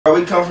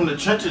We come from the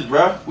trenches,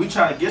 bro. We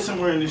trying to get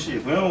somewhere in this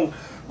shit. We don't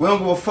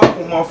give a fuck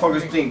what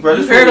motherfuckers think, bro.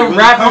 You hear them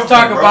rappers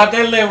talk about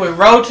they live with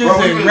roaches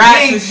and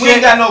rats and shit. We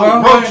ain't got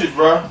no roaches,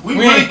 bro. We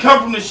really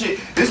come from the shit.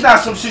 It's not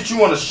some shit you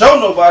want to show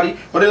nobody,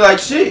 but it's like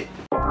shit.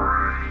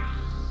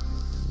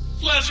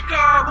 Flash a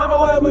car, live a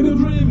life like a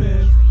dream,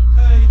 man.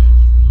 Hey,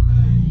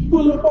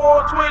 pull up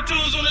all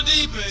 22s on the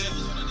deep end.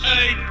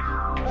 Hey.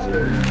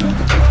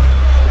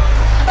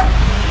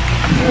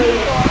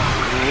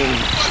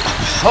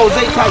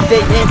 Jose type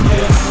date, man.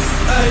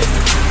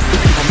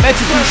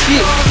 Mexican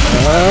shit.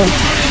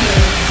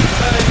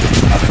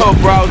 I told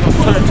bro I was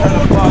gonna turn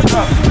the vlog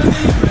up.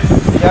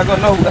 Y'all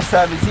gonna know who that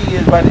savage he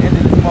is by the end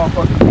of this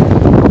motherfucker.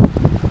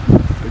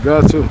 You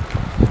got to.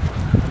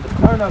 The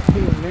turn up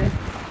here, man.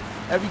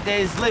 Every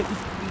day is lit. We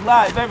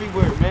live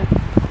everywhere, man.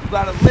 You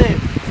gotta live.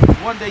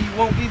 One day you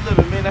won't be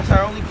living, man. That's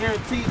our only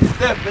guarantee is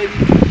death, baby.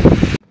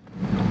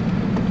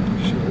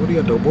 Shit, what do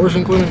you got, the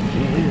abortion clinic?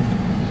 Yeah.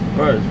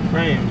 Bro, it's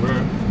praying, bro.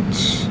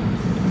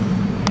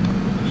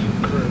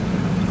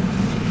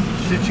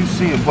 Shit you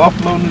see in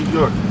Buffalo, New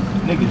York.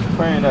 Niggas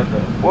praying at the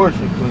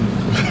abortion clinic.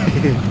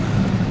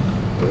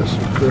 That's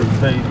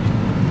crazy.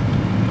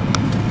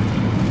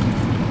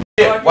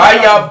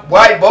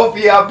 Why both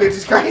of y'all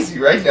bitches crazy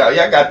right now?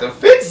 Y'all got the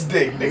fit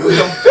stick, nigga. We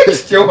done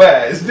fixed your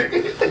ass,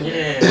 nigga.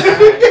 Yeah,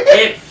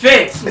 it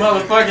fits,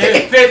 motherfucker.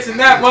 It fits in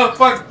that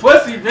motherfucking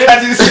pussy, bitch.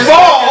 Cause it's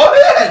small.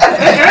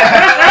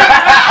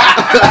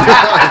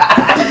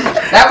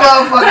 That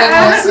motherfucker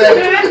gonna say.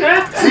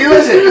 See,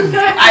 listen,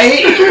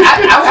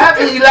 I'm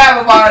happy you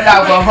laugh about it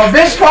now, but if a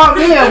bitch called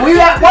me and we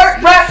at work,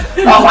 bruh,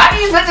 why do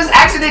you bitches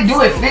actually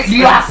do it? Do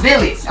you not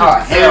feel it? Oh,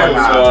 hell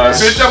no.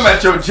 Bitch, I'm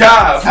at your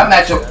job. I'm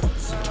at your...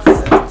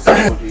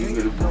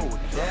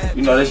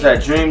 You know, this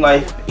that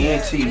Dreamlife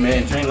ENT,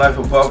 man. Dreamlife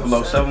of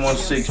Buffalo,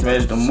 716, man.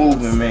 It's the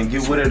movement, man.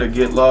 Get with it or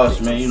get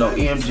lost, man. You know,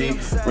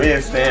 EMG,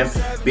 Red Fam,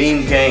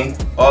 Beam Gang,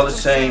 all the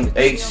same.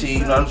 HC, you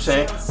know what I'm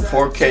saying?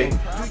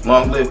 4K,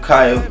 long live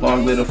Kaya,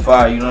 long live the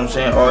fire, you know what I'm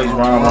saying? Always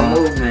round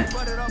movement.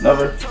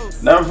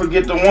 Never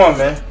forget the one,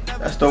 man.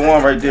 That's the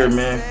one right there,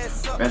 man.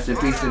 Rest in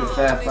peace to the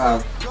Fat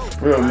Five.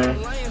 Real, man.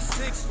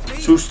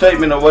 True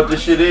statement of what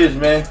this shit is,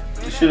 man.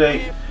 This shit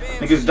ain't...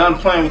 Niggas done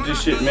playing with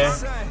this shit, man.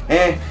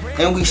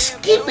 And we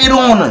skip it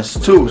on us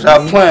too.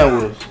 Stop playing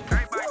with us.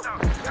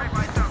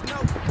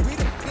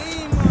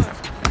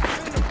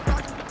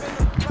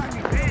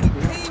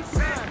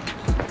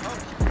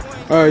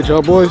 Alright,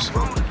 y'all boys.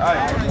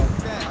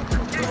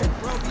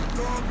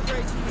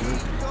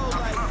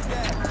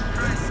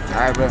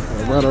 Alright, bro.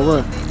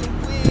 Alright.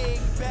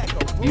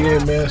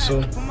 Yeah, man,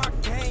 so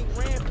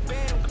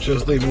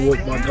just leaving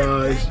with my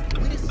guys.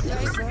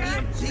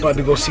 About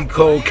to go see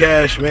Cold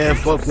Cash, man.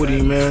 Fuck with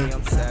him, man.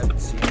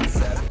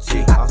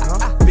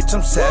 Bitch,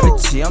 I'm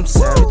savage, I'm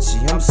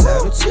savage, I'm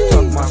savage.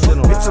 Fuck my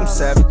little bitch, I'm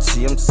savage,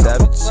 I'm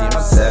savage,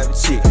 I'm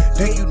savage.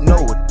 Do you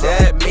know what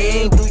that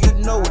mean? Do you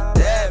know what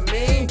that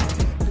mean?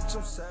 Bitch,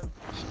 I'm savage.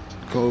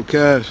 Cold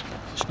Cash.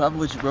 What's poppin'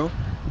 with you, bro?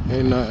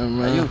 Ain't nothing,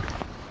 man. How you?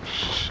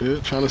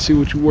 Shit, trying to see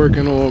what you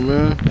working on,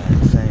 man.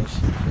 Same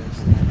shit,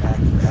 I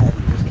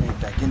just came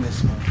back in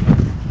this one.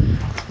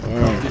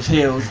 Alright. This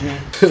hell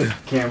again.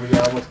 Camera,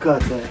 y'all, what's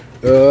cut that?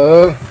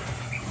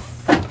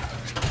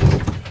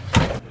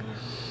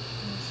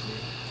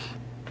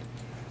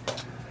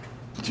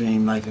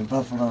 Dreamlife in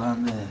Buffalo, huh,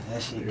 man?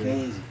 That shit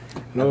crazy.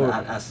 No.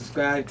 I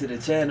subscribed to the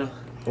channel.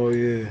 Oh,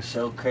 yeah.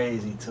 Show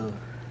crazy, too.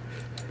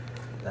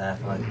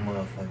 Laugh like a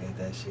motherfucker at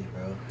that shit,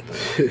 bro.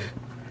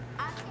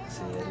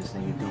 See, yeah, this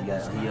nigga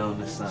D he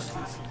owed us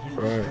something.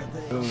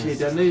 Right. Shit,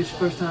 that nigga's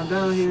first time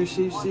down here and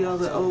shit. See all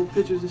the old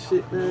pictures and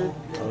shit, man.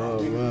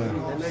 Oh,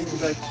 man. That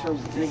nigga like to show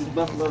niggas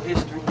Buffalo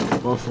history.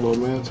 Buffalo,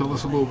 man. Tell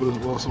us a little bit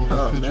about some of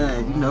Oh, these pictures.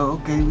 man, you know,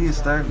 okay, we'll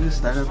start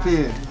up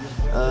here.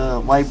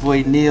 White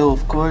boy Neil,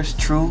 of course,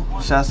 True.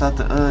 Shouts out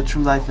to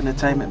True Life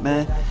Entertainment,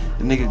 man.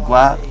 The nigga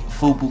Guap,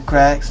 Fubu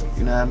Cracks,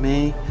 you know what I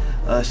mean?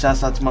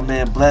 Shouts out to my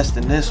man Blessed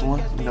in this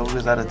one. You know, we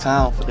was out of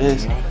town for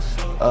this.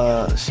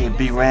 Shit,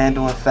 B.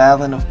 Randall and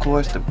Fallon, of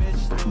course, the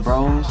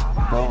bros,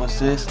 bro and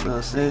sis,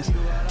 little sis.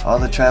 All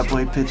the Trap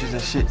Boy pictures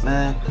and shit,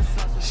 man.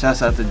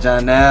 Shouts out to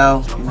John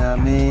Al, you know what I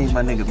mean?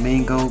 My nigga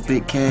Mingo,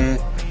 Big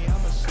Cat.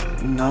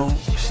 You know,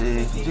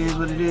 shit, it is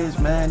what it is,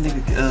 man.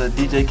 Nigga,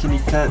 DJ Kenny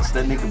Cuts,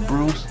 that nigga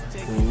Bruce.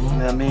 You know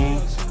what I mean?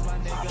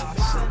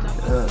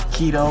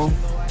 Keto,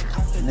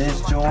 in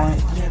this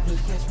joint.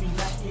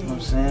 You know what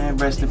I'm saying?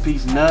 Rest in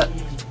peace, Nut.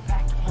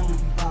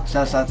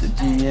 Shouts out to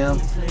GM.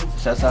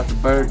 Shouts out to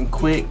Bird and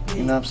Quick.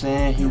 You know what I'm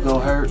saying? Hugo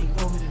Hurt.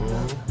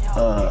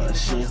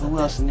 Shit, who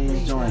else in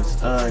these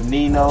joints? Nino.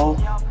 You know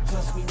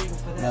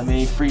what I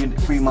mean?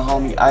 Free my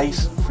homie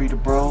Ice. Free the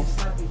bro.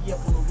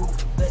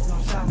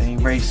 I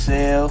mean, Ray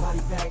Sale.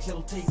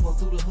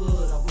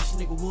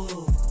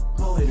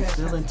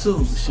 Selling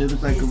too. Shit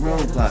look like a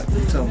roadblock.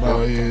 We talking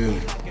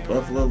about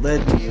Buffalo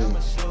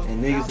legends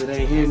and niggas that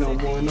ain't here no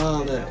more and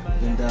all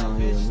that. Been down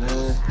here,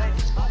 man.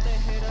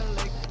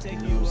 You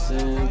know what I'm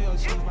saying?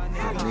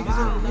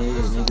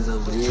 Niggas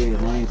over there,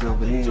 names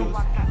over there.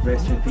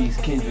 Rest in peace,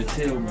 Kendra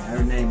Tillman.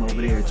 Her name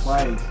over there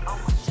twice.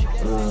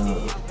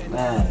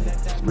 Man,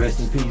 Rest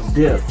in peace,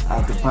 Dip.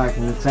 Out the Park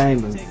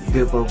Entertainment.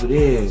 Dip over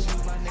there. You know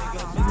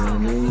what I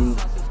mean?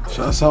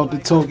 Shouts out to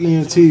TWERK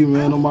ENT,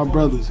 man, on my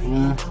brothers,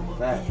 man.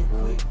 Fact,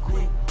 bro.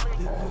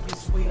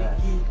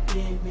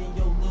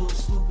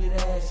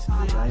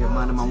 Out here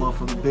minding my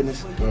motherfucking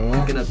business.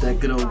 Picking up that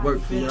good old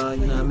work for y'all,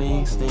 you know what I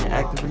mean? Staying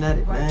active and at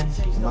it, man.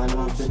 Minding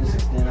my business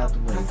and staying out the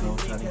way, bro.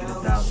 Trying to get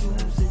 1,000,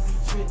 man.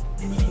 So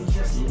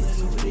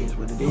it is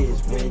what it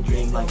is, man.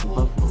 Dream like a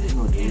buffalo. You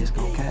know what it is.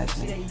 Go cash,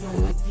 nigga.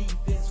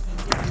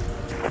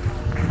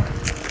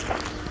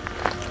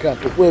 Got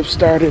the whip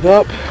started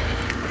up.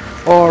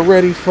 All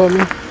ready for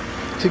me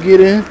to get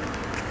in.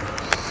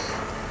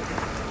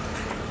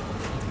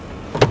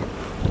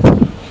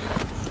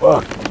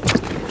 Fuck.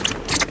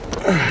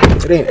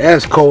 It ain't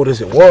as cold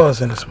as it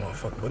was in this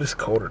motherfucker, but it's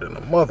colder than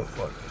a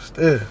motherfucker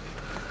still.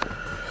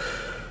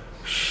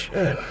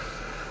 Shit.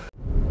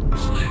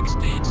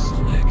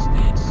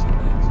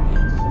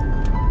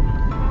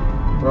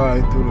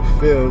 Riding through the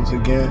fields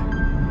again.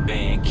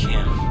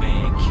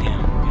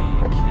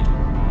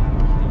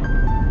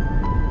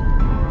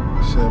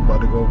 Said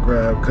about to go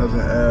grab cousin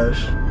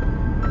Ash.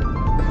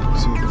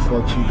 See what the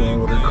fuck she doing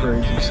with her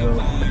crazy self.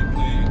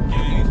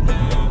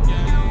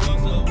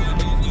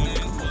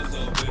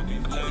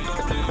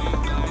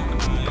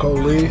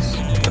 Police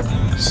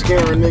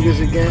scaring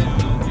niggas again.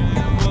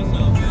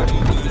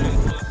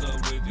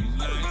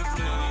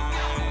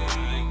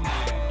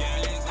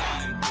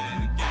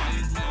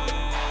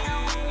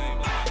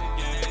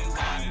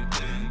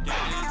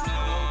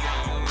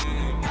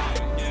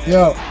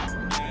 Yo.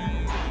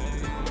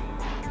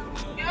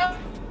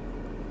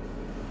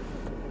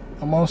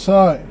 I'm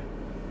outside.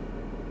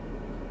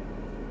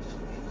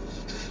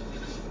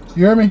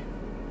 You hear me?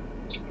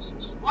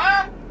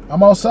 What?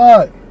 I'm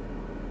outside.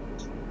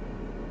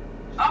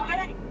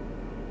 Okay.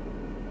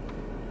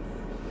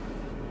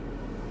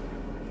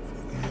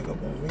 Hang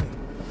up on me.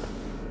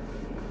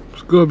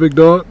 What's good, big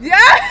dog?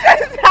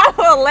 Yes, I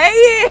will lay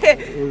it.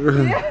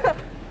 Yeah.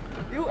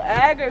 You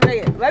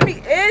aggravated. Let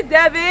me in,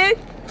 Devin.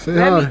 Say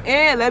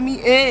hi. Let me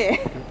in.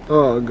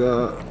 Oh,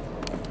 God.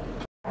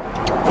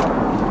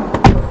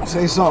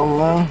 Say something,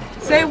 man.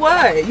 Say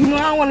what? You know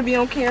I don't want to be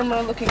on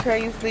camera looking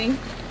crazy.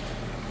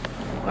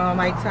 Oh,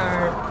 Mike's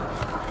hard.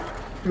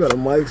 You got a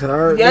mic's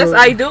hard? Yes, dude?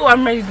 I do.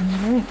 I'm ready to.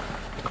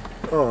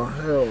 Oh,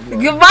 hell no.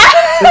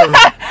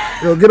 Goodbye.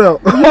 Yo, get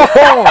out.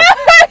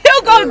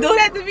 You gonna do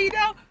that to me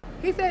now?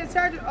 He said his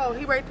charger. Oh,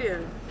 he right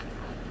there.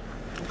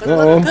 Cause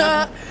what's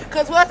good?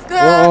 Cause what's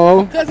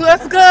good? Cause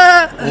what's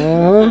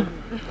good?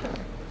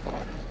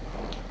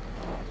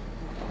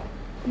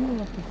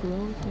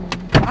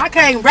 I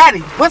came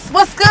ready. What's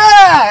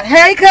good?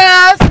 Hey,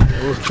 cuz.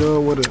 What's good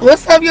with it?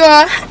 What's up,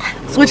 y'all?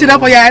 Switch it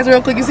up on your eyes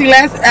real quick. You see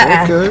last?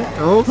 Okay.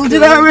 Switch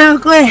it up real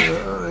quick.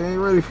 They ain't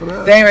ready for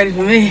that. They ain't ready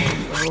for me.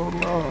 Oh,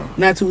 no.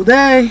 Not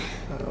today.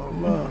 Oh,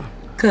 no.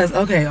 Cuz,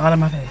 okay, all in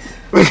my face.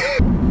 Got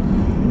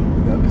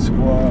the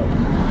squad.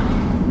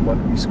 About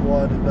to be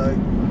squad tonight.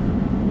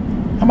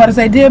 I'm about to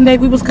say, damn, Nate,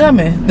 we was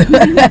coming. I'm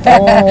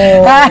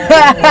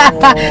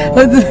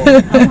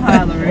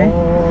hollering.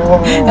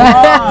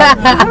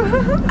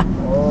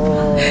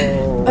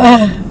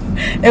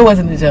 It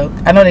wasn't a joke.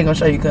 I know they gonna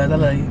show you, cuz I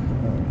love you.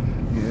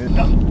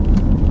 Yeah.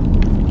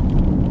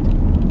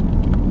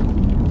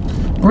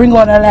 Bring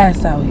all that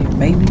ass out here,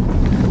 baby.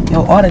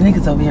 Yo, all the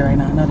niggas over here right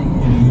now. I know they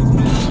is.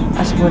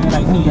 I should go in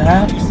there like, ooh,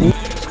 y'all. See?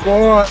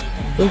 Squad.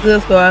 What's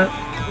good, squad?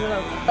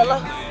 Hello.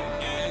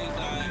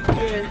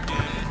 Yeah.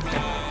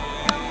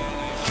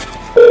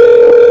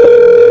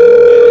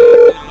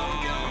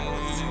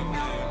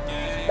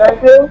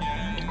 Thank you.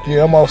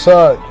 Yeah, I'm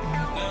outside.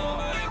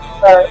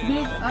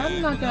 I'm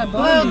not that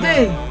bad.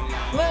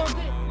 Lil D.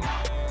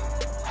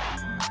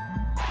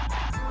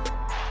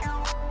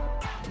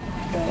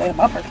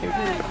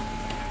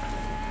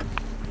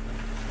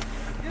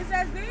 This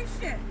has been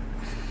shit.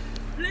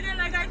 Looking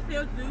like I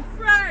still do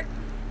fraud.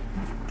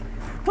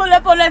 Pull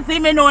up on that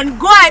semen on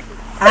God.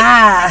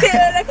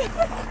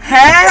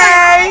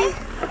 Hey.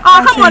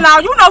 Oh, come on now.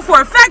 You know for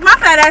a fact my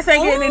fat ass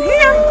ain't getting in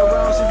here.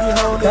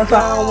 That's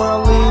how when I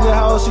leave the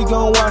house, she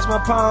gon' watch my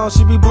pound.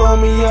 She be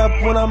blowing me up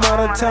when I'm out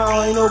of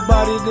town. Ain't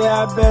nobody there,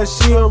 I bet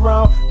she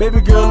around. Baby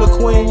girl, the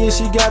queen, yeah,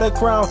 she got a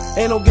crown.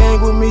 Ain't no gang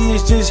with me,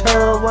 it's just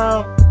her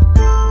around.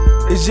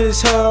 It's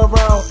just her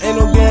around. Ain't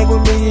no gang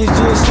with me, it's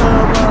just her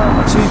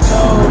around. She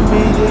told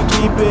me to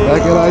keep it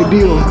Back at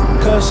Ideal.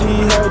 Cause she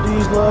heard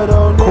these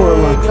little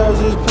niggas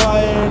is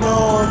plotting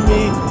on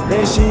me.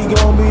 Then she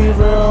gon' be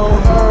real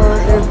hurt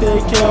if they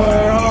kill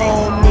her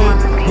homie.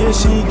 Yeah,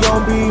 she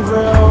gon' be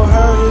real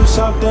hurt if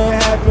something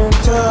happened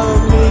to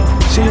me.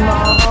 She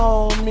my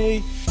homie.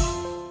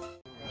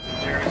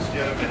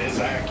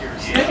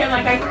 Looking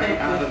like I said.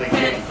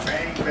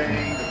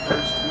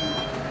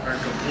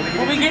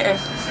 What we getting?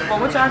 Well,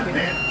 what y'all getting?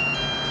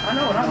 I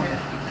know what I'm getting.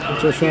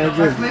 What you trying to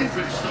get?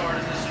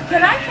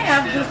 Can I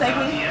have just like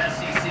me?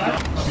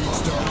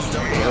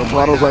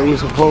 Bottles like we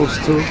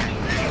supposed to.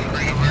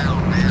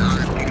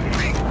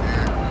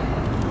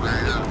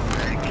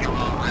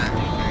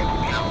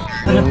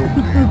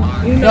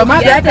 Yo,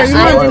 my back hurt.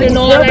 You didn't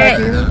know that.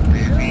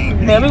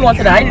 man. We going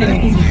to the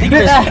island.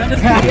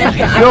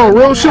 Yo,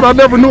 real shit. I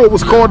never knew it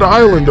was called the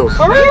island though.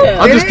 For real?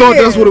 I just thought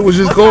that's what it was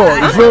just called.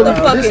 You feel me?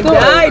 Fucking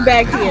die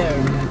back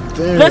here.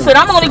 Damn. Listen,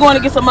 I'm only going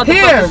to get some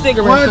motherfucking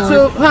cigarettes. 1,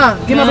 2, huh?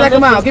 Give me a black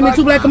and mild. Give me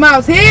 2 black and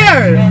miles.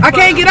 Here! I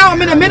can't get out.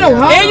 I'm in the middle,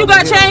 huh? And you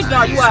got change?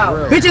 No, you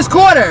out. Bitches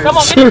quarters. Come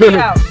on, get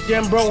out.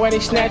 Damn, bro, why they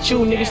snatch you?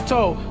 Niggas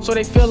told, so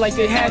they feel like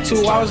they had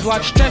to. I was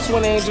like stressed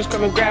when they angels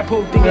come and grab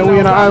who. Yeah, we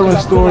in an island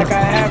store. Like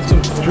I have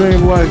to.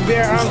 Dream life.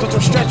 Bare arms with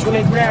them stretch when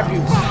they grab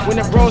you. When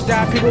the bros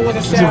die, people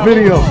wasn't It's a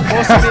video.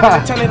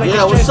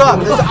 Yeah, what's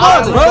up? It's the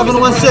island,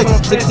 716,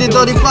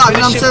 1635.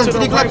 You know what I'm saying?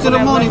 3 o'clock in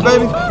the morning,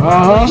 baby.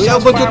 We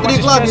up at 3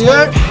 o'clock, you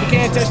heard? You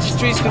can't touch the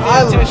streets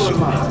because they test you.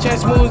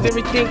 Chest moves,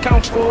 everything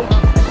counts full.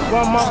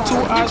 1 month, 2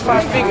 hours,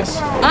 5 figures.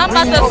 I'm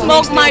about to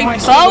smoke my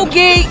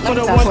bogey. For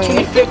the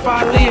 125th,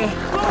 5 Leah.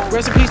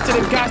 Recipes to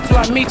the guys till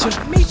I meet you.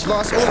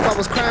 Lost hope, I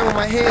was crying with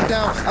my head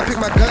down. I picked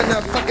my gun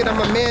up, fuck it,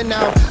 I'm a man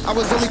now. I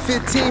was only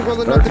 15,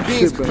 rolling up the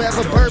beans.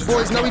 Forever bird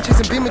boys, now we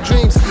chasing beamer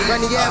dreams. Right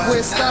in the app where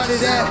it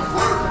started at.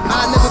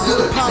 I never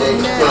built a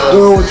problem now.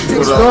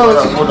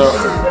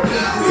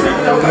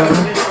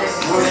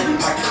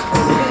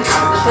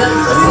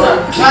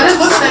 Now this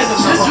looks like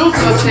this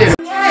juice up here.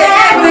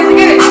 Yeah,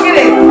 get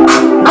it.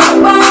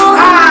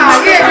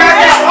 Ah, yeah, grab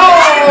that. Oh,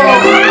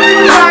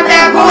 grab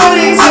that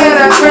booty to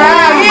the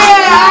ground. Yeah,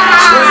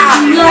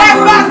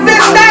 that's my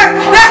sister.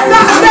 That's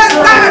my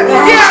sister.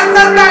 Yeah,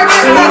 sister.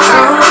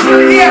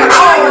 Yeah,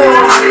 oh.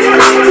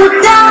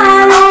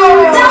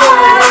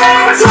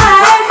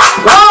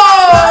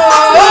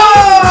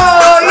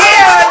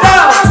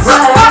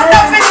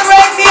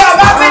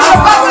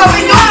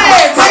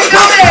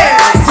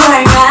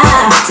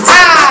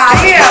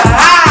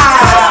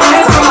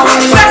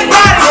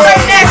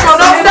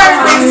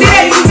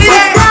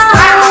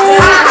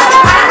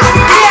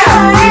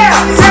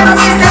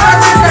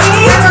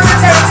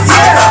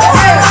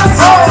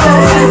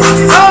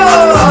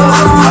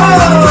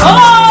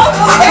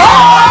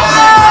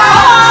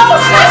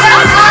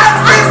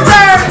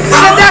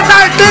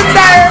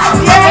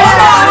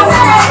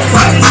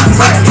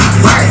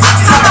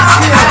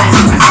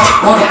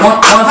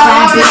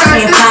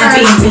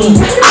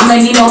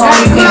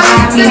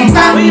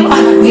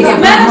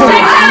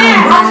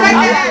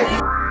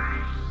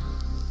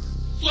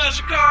 Flash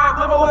a car,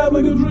 live a life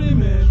like a dream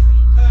man.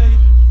 Hey,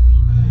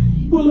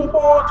 pull up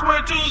all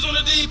 22s on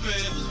the deep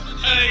end.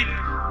 Hey,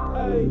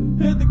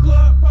 hit the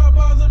club, pop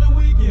balls on the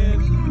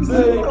weekend.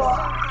 Hey,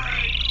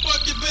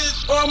 fuck your bitch,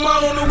 or I'm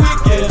out on the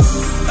weekend.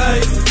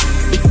 Hey,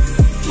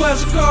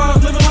 flash a car,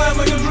 live a life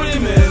like a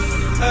dream man.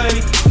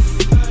 Hey,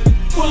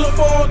 pull up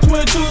all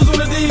 22s on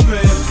the deep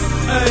end.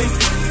 Hey,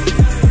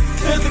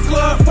 hit the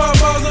club, pop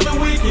balls on the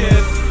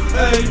weekend.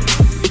 Hey,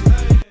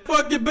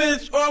 fuck your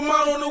bitch, or I'm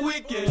out on the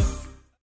weekend.